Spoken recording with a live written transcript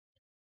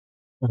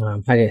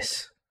Hi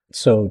guys.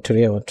 So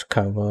today I want to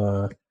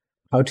cover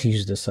how to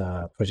use this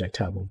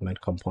projectile movement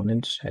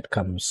component. It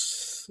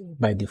comes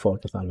by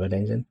default with Unreal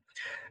Engine.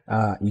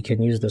 You can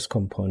use this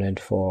component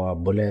for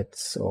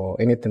bullets or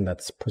anything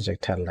that's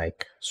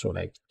projectile-like, so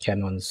like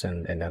cannons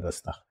and other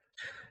stuff.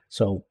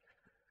 So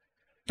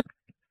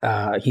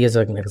here's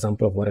an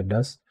example of what it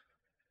does.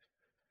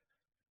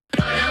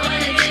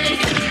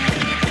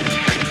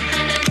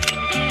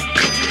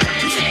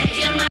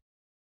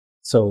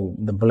 So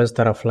the bullets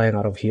that are flying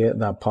out of here,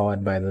 they're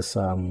powered by this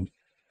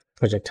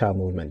projectile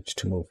movement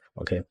to move.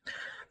 Okay,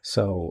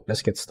 so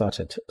let's get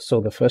started.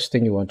 So the first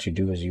thing you want to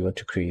do is you want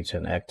to create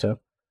an actor.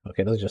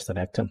 Okay, that's just an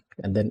actor,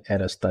 and then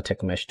add a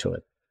static mesh to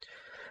it.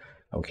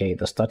 Okay,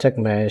 the static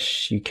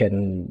mesh, you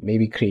can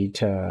maybe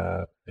create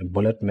a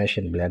bullet mesh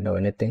in Blender or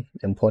anything,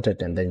 import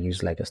it, and then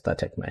use like a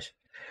static mesh.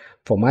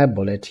 For my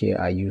bullet here,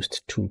 I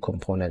used two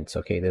components.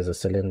 Okay, there's a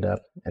cylinder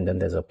and then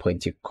there's a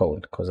pointy cone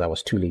because I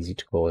was too lazy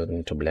to go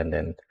into Blender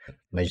and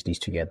mesh these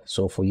together.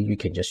 So for you, you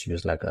can just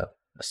use like a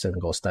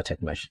single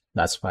static mesh.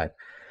 That's fine.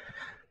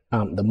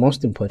 The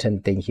most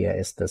important thing here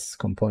is this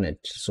component.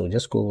 So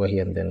just go over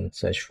here and then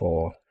search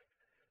for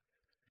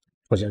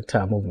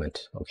projectile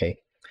movement. Okay.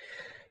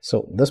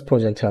 So this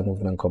projectile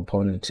movement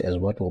component is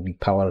what will be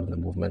powering the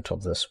movement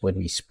of this when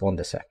we spawn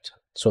this actor.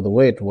 So the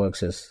way it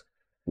works is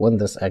when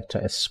this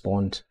actor is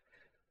spawned,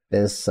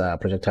 this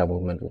projectile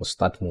movement will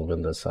start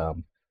moving this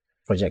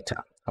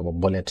projectile, our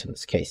bullet in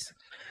this case.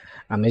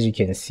 As you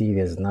can see,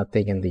 there's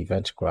nothing in the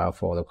event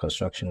graph or the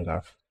construction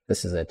graph.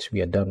 This is it.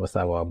 We are done with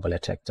our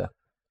bullet actor.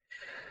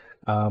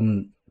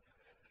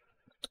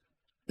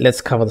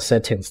 Let's cover the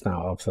settings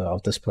now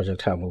of this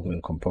projectile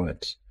movement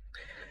component.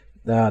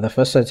 The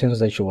first settings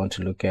that you want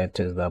to look at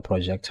is the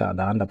projectile,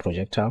 the under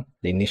projectile,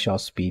 the initial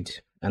speed,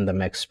 and the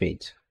max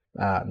speed.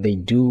 They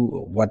do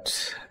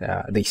what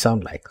they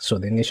sound like. So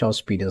the initial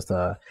speed is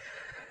the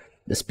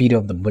speed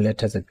of the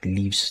bullet as it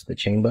leaves the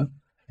chamber,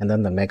 and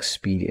then the max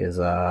speed is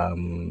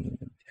the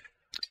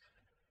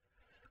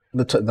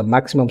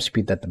maximum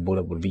speed that the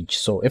bullet will reach.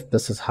 So if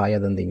this is higher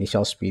than the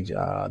initial speed,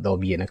 there will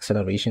be an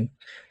acceleration.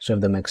 So if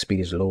the max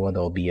speed is lower,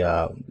 there will be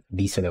a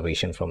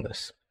deceleration from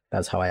this.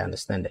 That's how I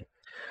understand it.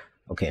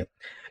 Okay,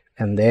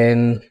 and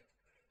then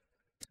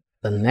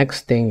the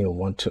next thing you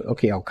want to,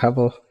 okay, I'll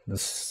cover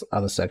this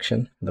other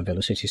section, the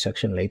velocity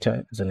section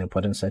later. It's an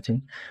important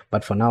setting,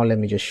 but for now let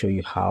me just show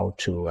you how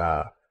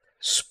to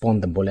spawn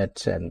the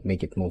bullet and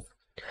make it move.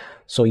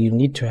 So you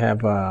need to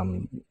have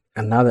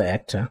another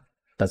actor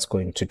that's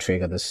going to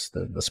trigger this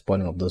the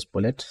spawning of those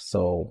bullets.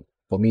 So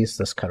for me it's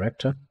this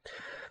character.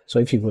 So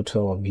if you go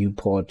to our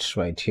viewport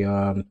right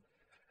here,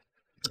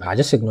 I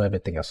just ignore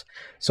everything else.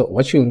 So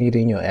what you need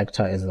in your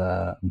actor is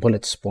a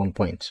bullet spawn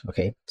point.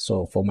 Okay,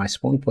 so for my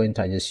spawn point,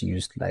 I just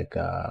used like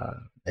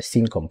a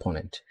scene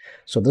component.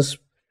 So this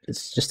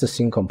it's just a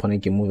scene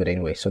component. You can move it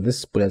anyway. So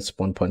this bullet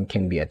spawn point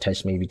can be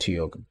attached maybe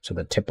to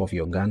the tip of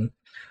your gun,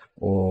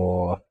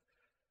 or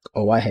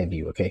what have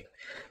you. Okay,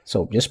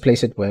 so just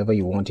place it wherever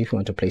you want. If you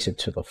want to place it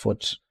to the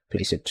foot,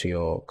 place it to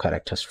your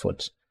character's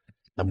foot.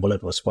 The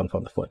bullet will spawn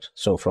from the foot.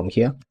 So from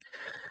here,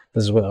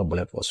 this is where a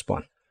bullet will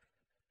spawn.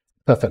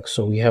 Perfect.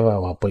 So we have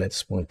our bullet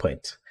spawn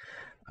point.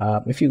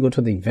 If you go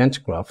to the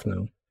event graph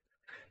now,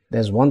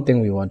 there's one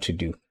thing we want to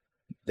do.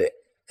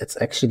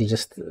 It's actually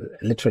just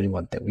literally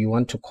what that we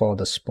want to call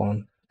the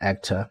spawn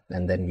actor,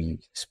 and then we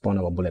spawn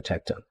our bullet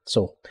actor.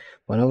 So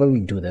whenever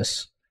we do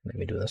this, let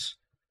me do this.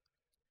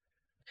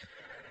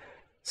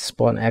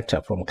 Spawn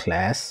actor from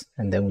class,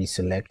 and then we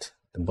select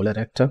the bullet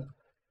actor.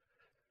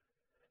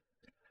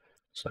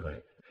 Sorry.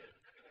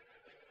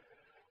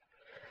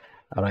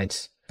 All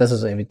right, this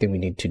is everything we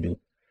need to do.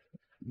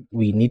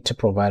 We need to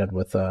provide it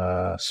with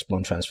a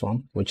spawn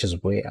transform, which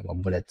is where our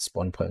bullet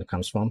spawn point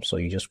comes from. So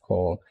you just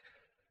call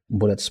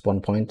bullet spawn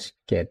point,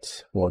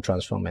 get world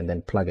transform, and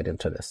then plug it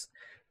into this.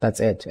 That's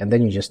it. And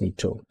then you just need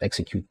to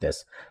execute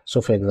this. So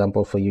for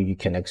example, for you, you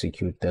can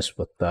execute this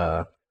with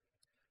the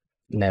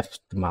left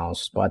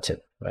mouse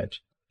button, right?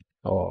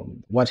 Or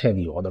what have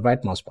you, or the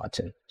right mouse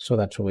button. So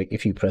that way,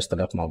 if you press the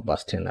left mouse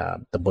button,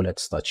 the bullet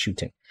starts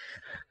shooting,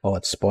 or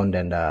it's spawned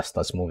and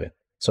starts moving.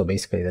 So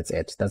basically that's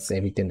it. That's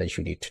everything that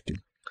you need to do.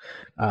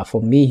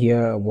 For me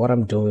here, what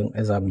I'm doing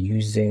is I'm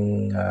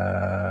using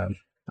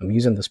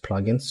this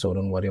plugin, so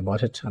don't worry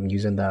about it. I'm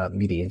using the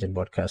MIDI Engine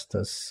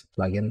Broadcasters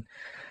plugin.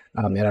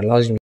 It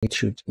allows me to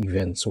shoot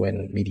events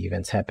when MIDI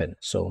events happen.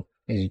 So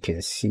as you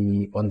can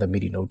see on the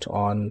MIDI note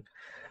on,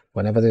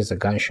 whenever there's a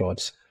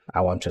gunshot, I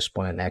want to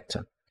spawn an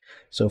actor.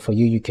 So for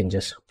you, you can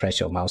just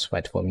press your mouse,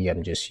 but for me,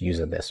 I'm just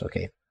using this.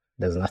 Okay,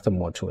 there's nothing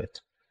more to it.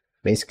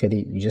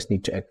 Basically, you just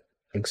need to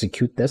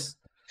execute this,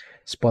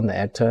 spawn the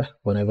actor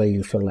whenever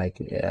you feel like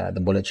the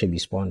bullet should be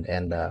spawned,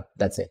 and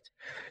that's it.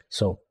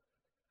 So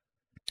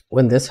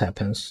when this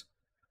happens,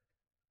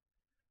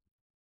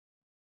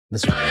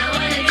 this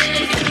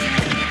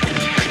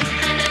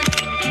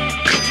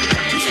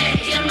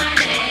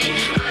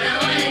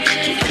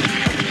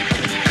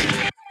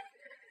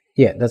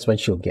yeah, that's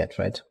what you'll get,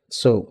 right?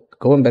 So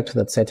going back to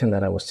that setting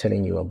that I was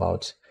telling you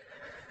about,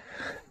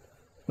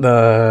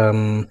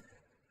 the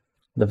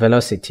the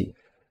velocity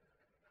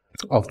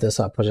of this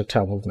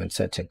projectile movement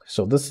setting.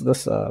 So this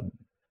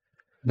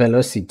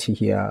velocity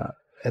here,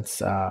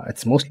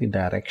 it's mostly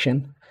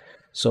direction.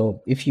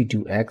 So if you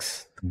do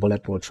x, the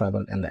bullet will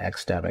travel in the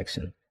x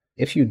direction.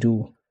 If you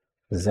do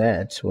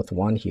z with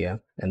 1 here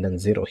and then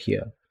 0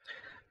 here,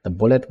 the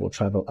bullet will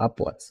travel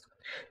upwards.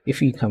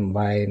 If you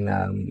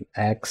combine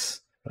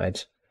x,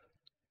 right,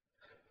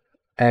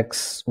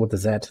 x with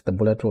z, the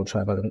bullet will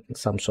travel in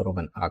some sort of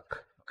an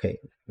arc. Okay,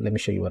 let me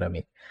show you what I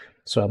mean.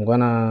 So I'm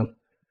gonna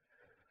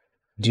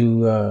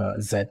do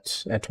z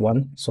at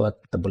 1 so that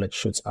the bullet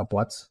shoots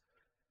upwards,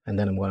 and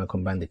then I'm going to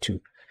combine the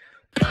two.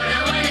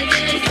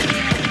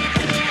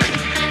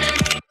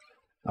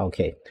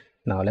 Okay,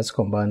 now let's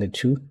combine the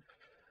two.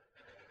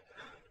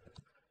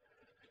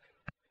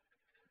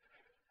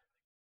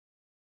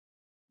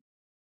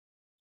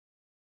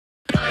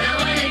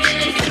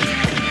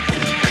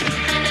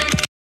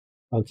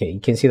 Okay, you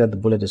can see that the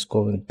bullet is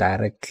going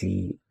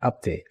directly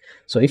up there.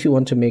 So if you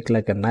want to make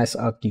like a nice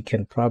arc, you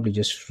can probably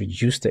just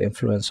reduce the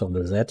influence of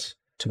the Z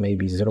to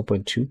maybe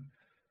 0.2,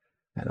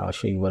 and I'll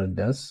show you what it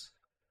does.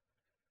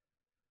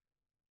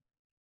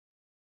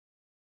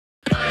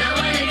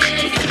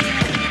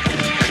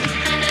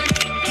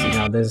 See,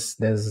 now there's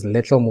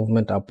little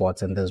movement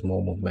upwards and there's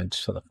more movement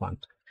to the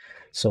front.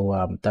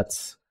 So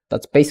that's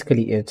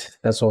basically it.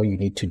 That's all you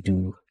need to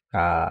do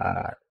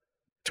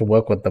to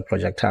work with the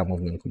projectile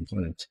movement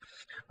component.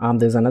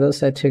 There's another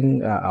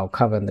setting I'll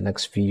cover in the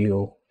next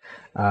video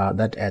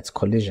that adds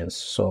collisions.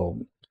 So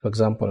for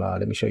example,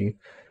 let me show you.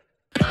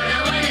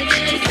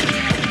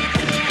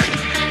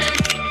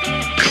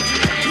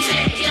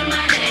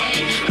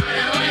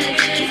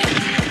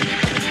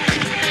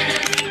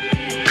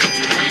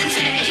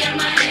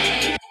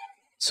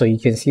 So you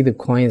can see the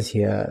coins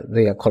here,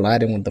 they are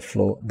colliding with the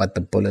floor, but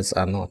the bullets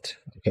are not.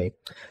 Okay,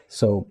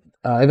 so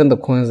even the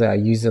coins that are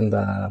using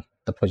the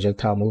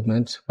projectile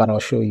movement, but I'll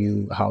show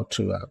you how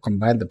to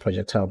combine the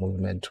projectile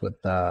movement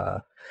with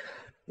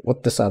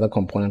this other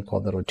component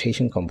called the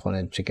rotation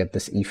component to get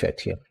this effect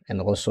here. And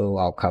also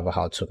I'll cover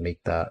how to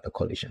make the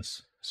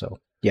collisions. So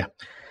yeah,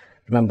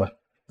 remember,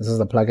 this is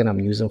the plugin I'm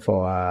using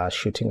for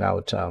shooting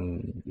out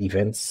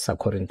events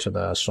according to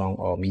the song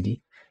or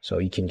MIDI. So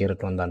you can get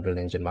it on the Unreal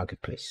Engine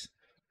Marketplace.